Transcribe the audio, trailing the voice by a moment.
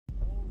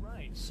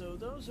So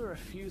those are a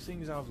few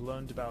things I've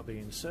learned about the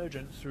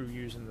Insurgent through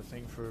using the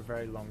thing for a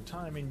very long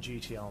time in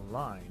GTA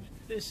Online.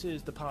 This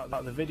is the part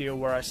of the video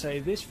where I say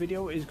this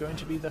video is going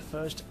to be the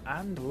first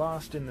and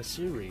last in the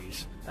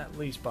series, at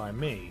least by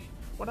me.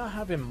 What I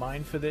have in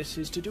mind for this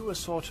is to do a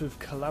sort of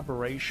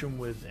collaboration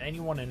with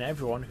anyone and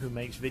everyone who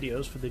makes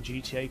videos for the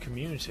GTA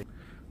community.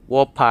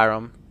 Well,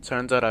 Pyrealm,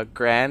 turns out a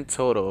grand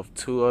total of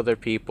 2 other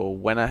people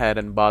went ahead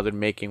and bothered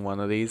making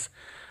one of these.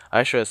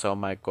 I sure as hell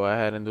might go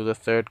ahead and do the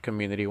 3rd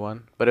community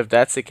one, but if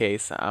that's the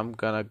case, I'm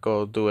gonna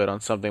go do it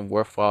on something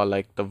worthwhile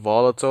like the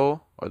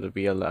Volatile or the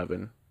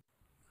B11.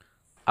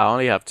 I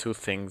only have 2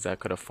 things I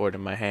could afford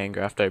in my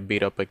hangar after I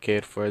beat up a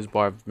kid for his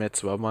bar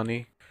mitzvah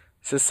money.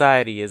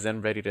 Society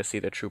isn't ready to see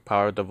the true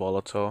power of the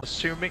Volatile.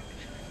 Assuming...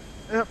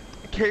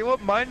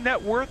 Caleb, my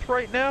net worth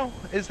right now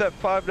is that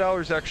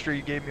 $5 extra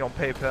you gave me on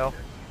PayPal.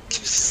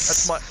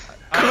 That's my...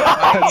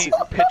 I ain't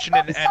pitching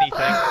in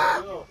anything.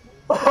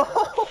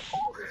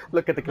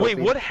 Look at the kill feed.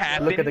 Wait, what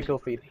happened? Look at the kill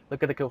feed.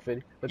 Look at the kill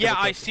feed. Yeah,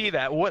 I see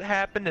that. What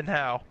happened and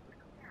how?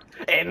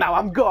 And now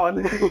I'm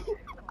gone.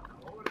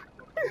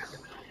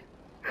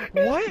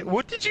 What?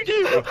 What did you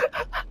do?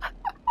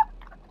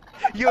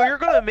 Yo, you're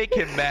gonna make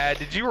him mad.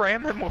 Did you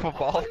ram him with a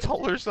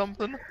volatile or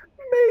something?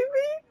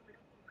 Maybe.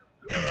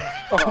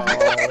 Oh.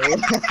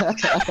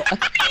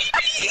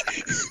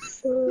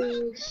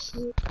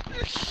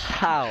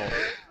 How?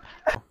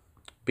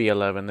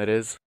 B11 it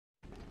is.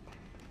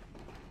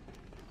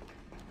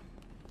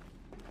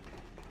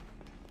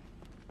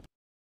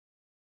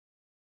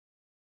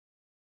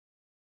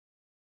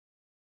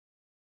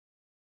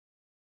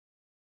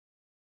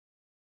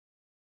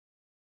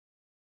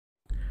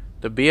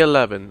 The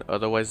B11,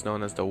 otherwise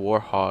known as the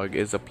Warthog,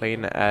 is a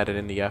plane added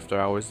in the After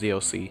Hours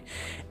DLC.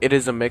 It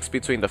is a mix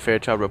between the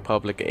Fairchild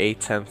Republic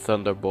A10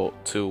 Thunderbolt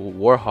 2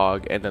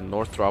 Warthog and the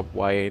Northrop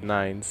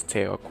YA9's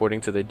tail,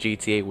 according to the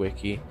GTA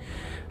wiki.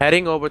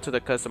 Heading over to the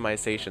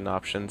customization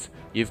options,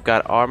 you've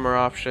got armor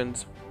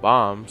options,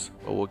 bombs,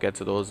 but we'll get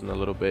to those in a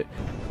little bit,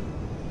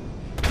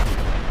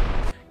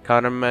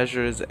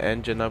 countermeasures,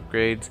 engine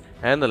upgrades,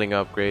 handling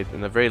upgrades,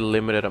 and a very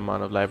limited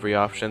amount of livery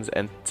options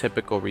and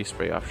typical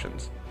respray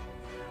options.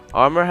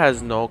 Armor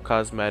has no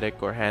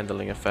cosmetic or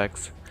handling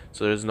effects,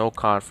 so there's no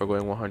con for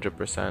going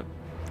 100%.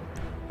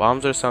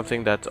 Bombs are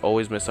something that's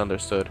always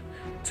misunderstood.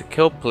 To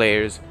kill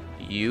players,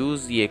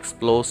 use the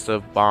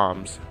explosive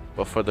bombs,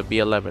 but for the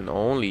B11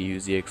 only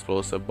use the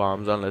explosive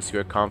bombs unless you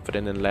are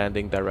confident in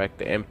landing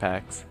direct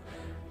impacts.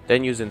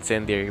 Then use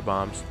incendiary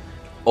bombs.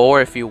 Or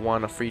if you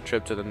want a free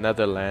trip to the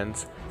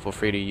Netherlands, feel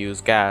free to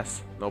use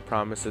gas. No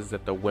promises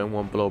that the wind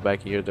won't blow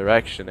back in your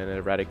direction and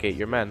eradicate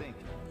your men.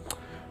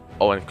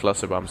 Oh, and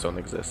cluster bombs don't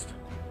exist.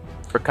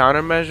 For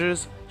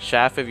countermeasures,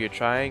 chaff if you're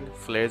trying,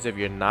 flares if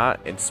you're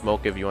not, and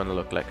smoke if you want to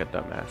look like a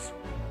dumbass.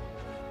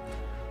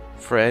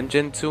 For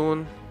engine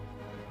tune,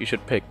 you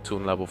should pick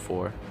tune level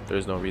 4.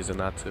 There's no reason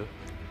not to.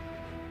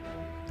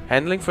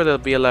 Handling for the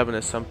B11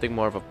 is something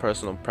more of a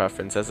personal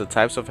preference, as the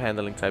types of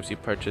handling types you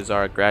purchase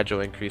are a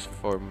gradual increase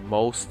for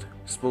most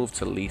smooth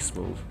to least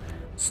smooth.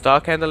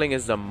 Stock handling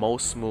is the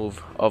most smooth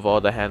of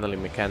all the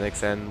handling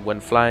mechanics, and when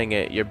flying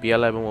it, your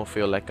B11 will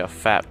feel like a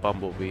fat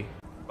bumblebee.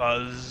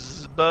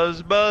 Buzz,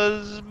 buzz,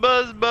 buzz,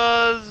 buzz,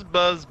 buzz,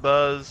 buzz,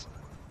 buzz,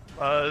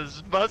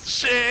 buzz, buzz,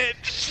 shit,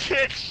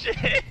 shit,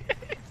 shit.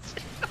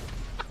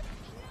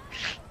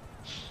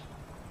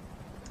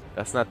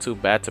 That's not too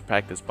bad to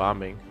practice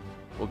bombing.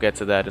 We'll get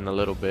to that in a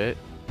little bit.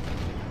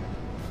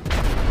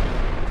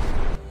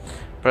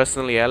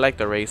 Personally, I like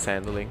the race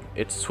handling.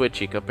 It's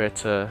twitchy compared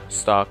to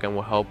stock and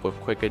will help with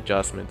quick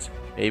adjustments,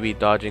 maybe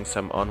dodging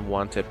some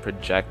unwanted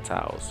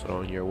projectiles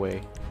thrown your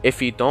way.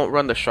 If you don't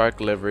run the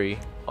shark livery,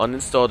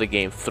 uninstall the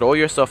game, throw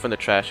yourself in the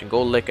trash, and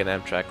go lick an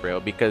Amtrak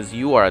rail because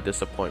you are a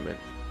disappointment,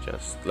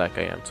 just like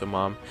I am to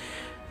mom.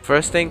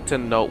 First thing to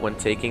note when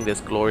taking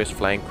this glorious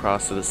flying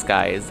cross to the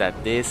sky is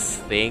that this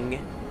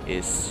thing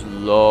is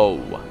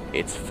slow.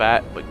 It's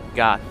fat, but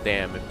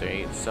goddamn if there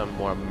ain't some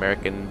more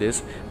American than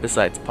this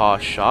besides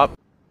Paw's Shop.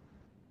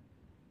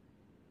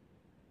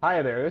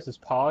 Hi there, this is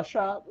Paw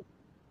Shop.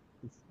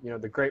 It's,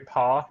 the Great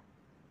Paw.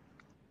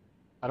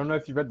 I don't know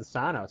if you read the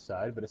sign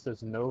outside, but it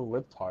says no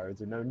libtards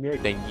and no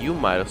niggas. Then you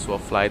might as well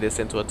fly this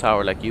into a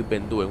tower like you've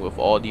been doing with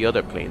all the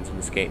other planes in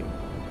this game.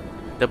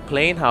 The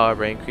plane,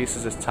 however,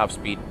 increases its top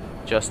speed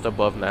just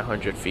above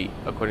 900 feet,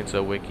 according to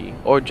the wiki,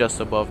 or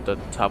just above the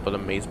top of the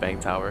Maze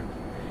Bank Tower.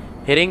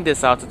 Hitting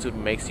this altitude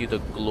makes you the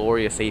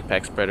glorious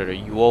apex predator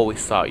you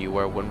always thought you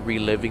were when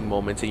reliving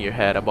moments in your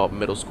head about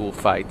middle school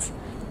fights.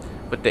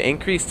 With the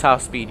increased top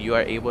speed, you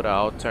are able to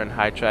outturn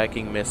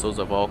high-tracking missiles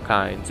of all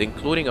kinds,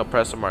 including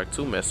Oppressor Mark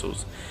II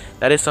missiles.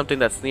 That is something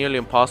that's nearly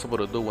impossible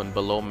to do when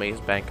below Maze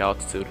Bank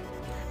altitude.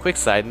 Quick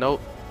side note,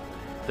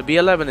 the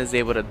B11 is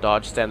able to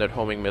dodge standard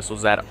homing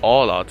missiles at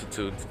all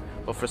altitudes,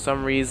 but for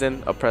some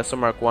reason, Oppressor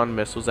Mark I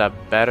missiles are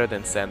better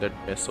than standard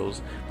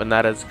missiles, but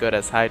not as good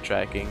as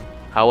high-tracking.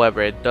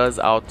 However, it does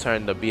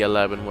outturn the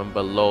B11 when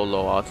below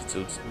low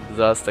altitudes,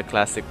 thus the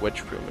classic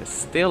witch plume is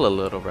still a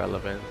little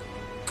relevant.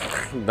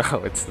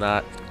 No, it's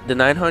not. The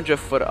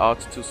 900-foot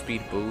altitude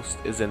speed boost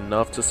is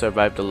enough to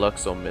survive the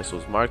Luxo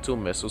missiles, Mark II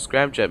missiles,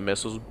 scramjet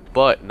missiles,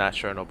 but not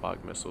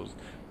Chernobog missiles.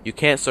 You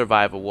can't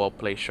survive a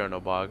well-placed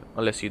Chernobog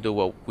unless you do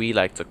what we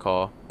like to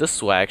call the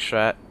swag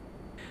strat.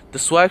 The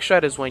swag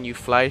strat is when you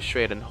fly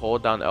straight and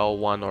hold down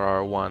L1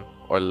 or R1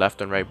 or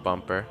left and right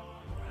bumper.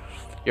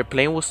 Your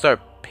plane will start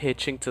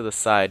pitching to the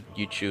side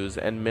you choose,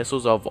 and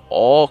missiles of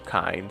all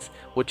kinds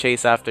will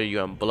chase after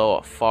you and blow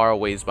up far a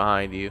ways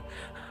behind you.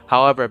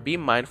 However, be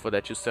mindful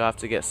that you still have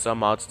to get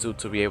some altitude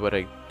to be able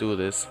to do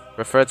this.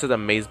 Refer to the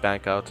maze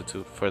bank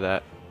altitude for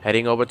that.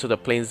 Heading over to the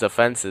plane's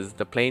defenses,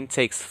 the plane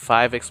takes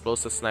 5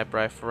 explosive sniper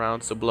rifle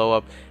rounds to blow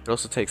up. It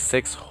also takes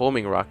 6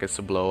 homing rockets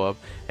to blow up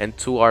and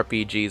 2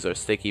 RPGs or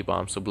sticky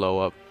bombs to blow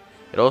up.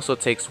 It also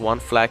takes 1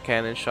 flat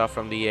cannon shot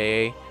from the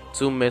AA,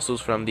 2 missiles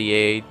from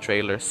the AA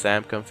trailer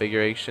SAM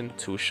configuration,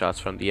 2 shots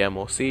from the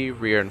MOC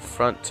rear and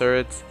front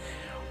turrets,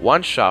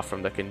 1 shot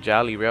from the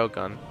Kinjali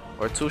railgun,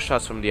 or 2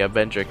 shots from the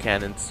Avenger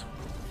cannons.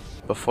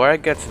 Before I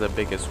get to the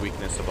biggest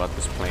weakness about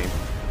this plane,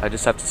 I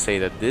just have to say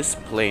that this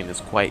plane is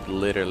quite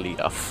literally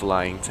a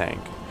flying tank.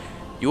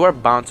 You are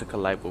bound to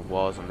collide with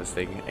walls on this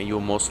thing, and you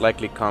will most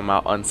likely come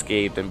out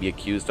unscathed and be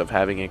accused of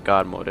having it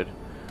god moded,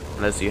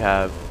 unless you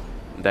have,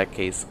 in that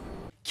case,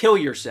 kill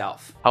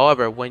yourself.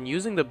 However, when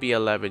using the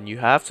B11, you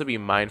have to be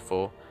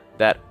mindful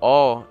that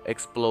all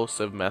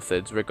explosive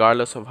methods,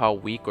 regardless of how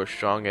weak or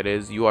strong it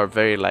is, you are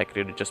very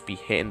likely to just be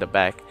hit in the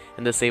back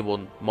and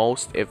disable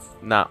most, if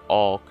not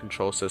all,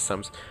 control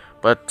systems.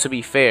 But to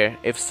be fair,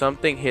 if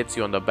something hits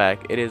you on the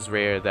back, it is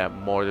rare that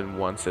more than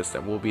one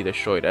system will be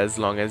destroyed as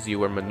long as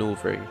you are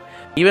maneuvering.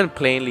 Even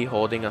plainly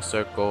holding a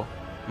circle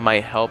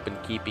might help in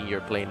keeping your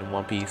plane in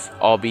one piece,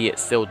 albeit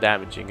still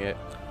damaging it.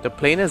 The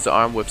plane is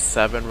armed with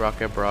 7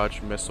 rocket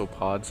barrage missile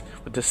pods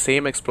with the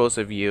same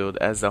explosive yield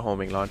as the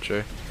homing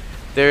launcher.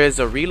 There is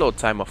a reload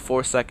time of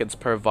 4 seconds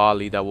per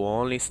volley that will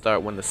only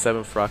start when the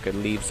 7th rocket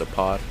leaves the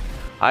pod.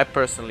 I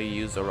personally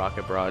use the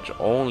rocket barrage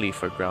only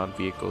for ground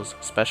vehicles,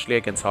 especially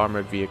against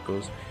armored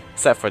vehicles,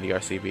 except for the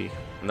RCB.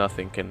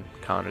 Nothing can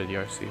counter the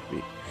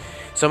RCB.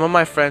 Some of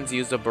my friends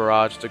use the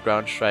barrage to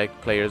ground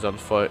strike players on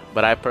foot,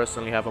 but I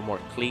personally have a more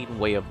clean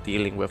way of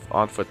dealing with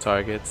on-foot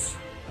targets.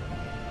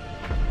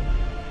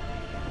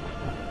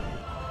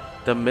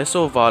 The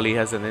missile volley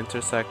has an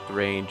intersect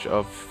range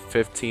of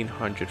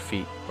 1500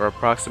 feet, or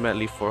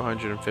approximately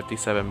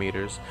 457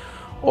 meters,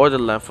 or the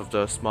length of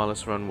the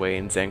smallest runway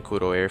in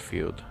Zancudo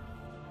airfield.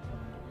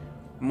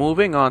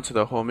 Moving on to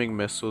the homing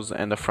missiles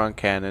and the front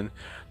cannon,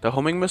 the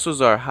homing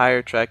missiles are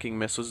higher tracking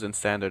missiles than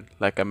standard,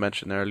 like I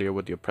mentioned earlier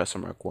with the Oppressor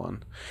Mark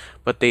 1,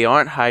 but they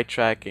aren't high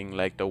tracking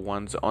like the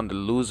ones on the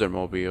Loser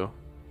Mobile.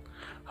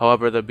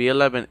 However, the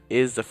B11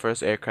 is the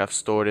first aircraft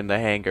stored in the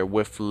hangar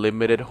with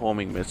limited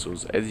homing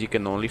missiles, as you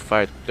can only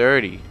fire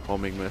 30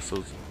 homing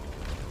missiles.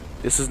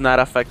 This does not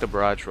affect the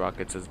barrage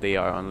rockets as they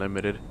are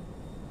unlimited.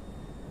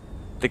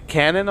 The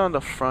cannon on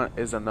the front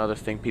is another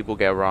thing people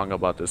get wrong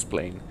about this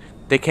plane.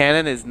 The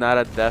cannon is not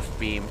a death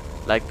beam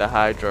like the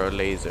Hydra or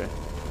laser.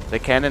 The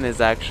cannon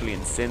is actually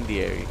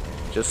incendiary,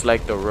 just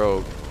like the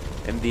Rogue,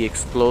 and the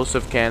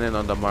explosive cannon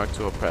on the Mark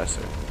II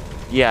Oppressor.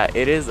 Yeah,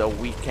 it is a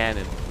weak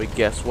cannon, but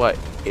guess what?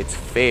 It's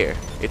fair.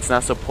 It's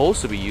not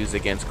supposed to be used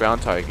against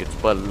ground targets,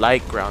 but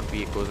like ground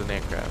vehicles and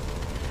aircraft.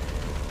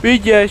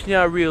 But that's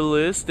not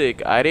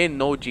realistic. I didn't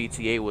know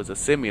GTA was a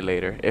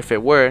simulator. If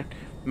it were,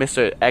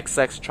 Mr.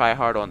 XX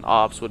Tryhard on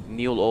Ops would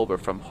kneel over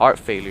from heart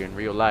failure in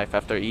real life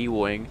after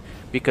EWOing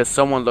because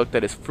someone looked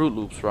at his Fruit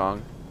Loops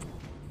wrong.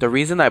 The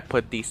reason I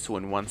put these two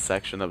in one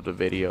section of the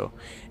video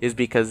is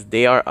because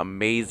they are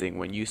amazing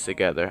when used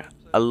together.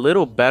 A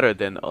little better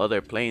than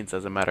other planes,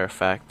 as a matter of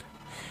fact.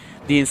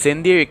 The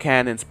incendiary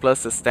cannons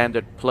plus the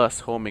standard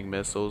plus homing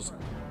missiles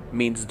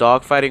means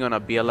dogfighting on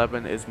a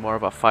B11 is more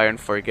of a fire and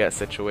forget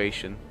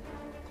situation.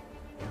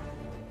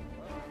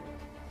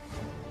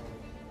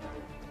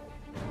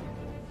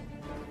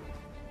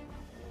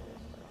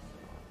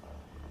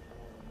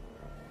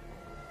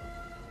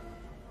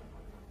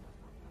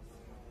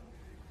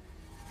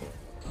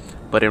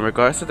 But in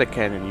regards to the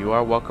cannon, you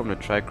are welcome to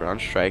try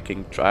ground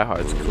striking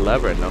tryhards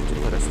clever enough to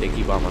put a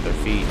sticky bomb on their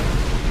feet.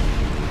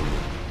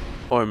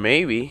 Or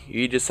maybe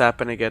you just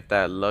happen to get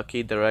that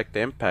lucky direct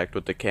impact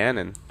with the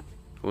cannon.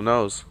 Who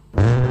knows?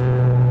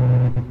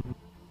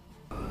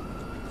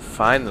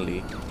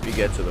 Finally, we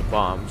get to the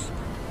bombs,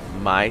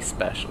 my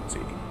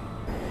specialty.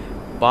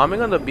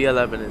 Bombing on the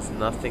B11 is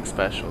nothing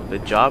special. The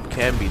job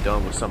can be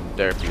done with some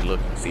derpy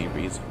looking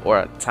Seabreeze or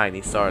a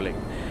tiny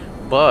Starling.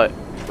 But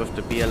with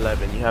the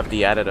B11, you have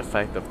the added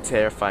effect of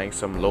terrifying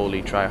some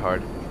lowly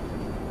tryhard.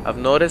 I've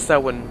noticed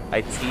that when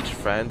I teach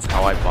friends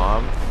how I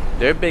bomb,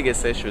 their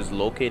biggest issue is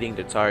locating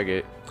the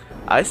target.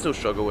 I still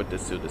struggle with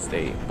this to this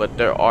day, but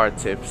there are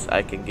tips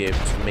I can give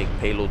to make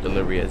payload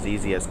delivery as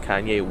easy as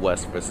Kanye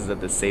West versus a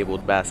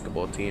disabled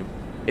basketball team.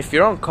 If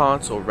you're on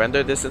console,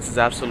 render distance is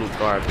absolute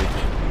garbage.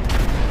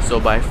 So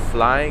by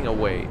flying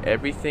away,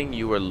 everything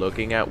you are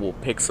looking at will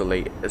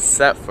pixelate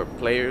except for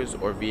players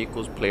or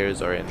vehicles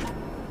players are in.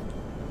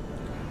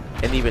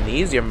 An even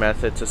easier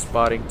method to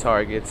spotting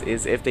targets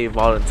is if they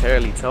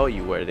voluntarily tell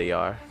you where they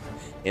are,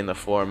 in the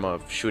form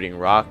of shooting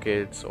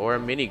rockets or a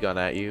minigun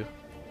at you.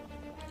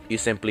 You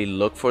simply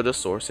look for the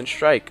source and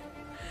strike.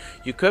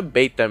 You could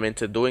bait them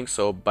into doing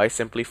so by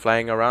simply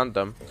flying around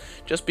them.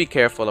 Just be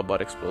careful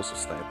about explosive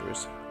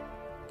snipers.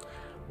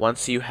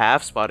 Once you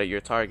have spotted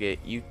your target,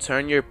 you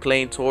turn your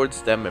plane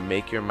towards them and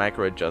make your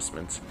micro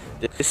adjustments.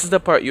 This is the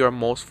part you are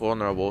most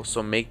vulnerable,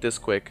 so make this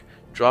quick.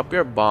 Drop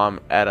your bomb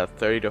at a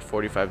 30 to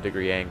 45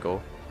 degree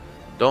angle.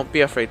 Don't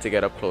be afraid to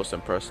get up close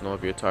and personal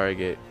with your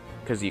target,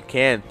 because you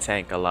can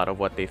tank a lot of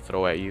what they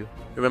throw at you.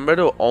 Remember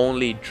to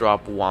only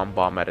drop one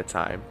bomb at a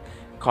time.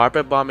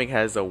 Carpet bombing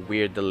has a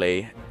weird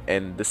delay,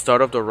 and the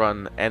start of the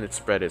run and its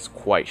spread is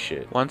quite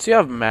shit. Once you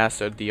have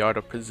mastered the art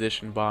of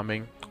position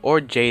bombing,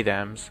 or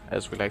JDAMs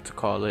as we like to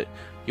call it,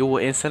 you will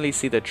instantly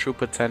see the true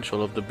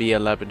potential of the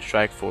B11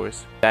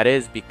 Strikeforce. That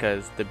is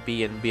because the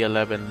B in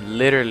B11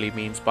 literally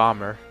means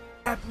bomber.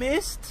 That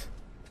missed?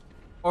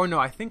 Or no,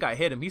 I think I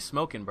hit him. He's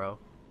smoking, bro.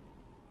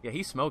 Yeah,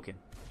 he's smoking.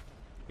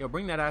 Yo,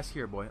 bring that ass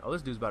here, boy. Oh,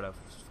 this dude's about to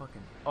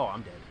fucking... Oh,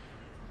 I'm dead.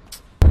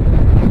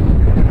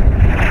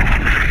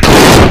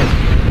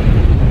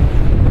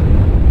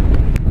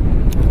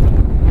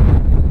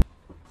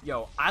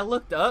 Yo, I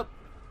looked up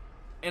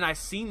and I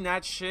seen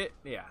that shit.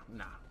 Yeah,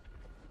 nah.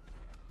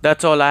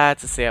 That's all I had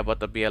to say about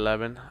the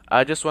B11.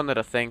 I just wanted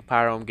to thank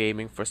Pyrealm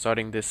Gaming for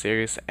starting this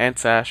series, and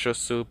to Astro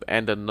Soup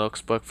and the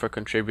Nooks book for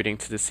contributing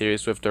to the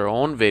series with their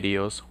own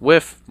videos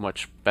with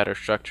much better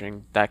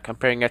structuring that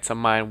comparing it to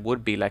mine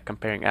would be like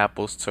comparing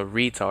apples to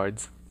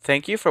retards.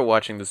 Thank you for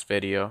watching this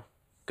video.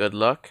 Good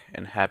luck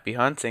and happy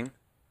hunting.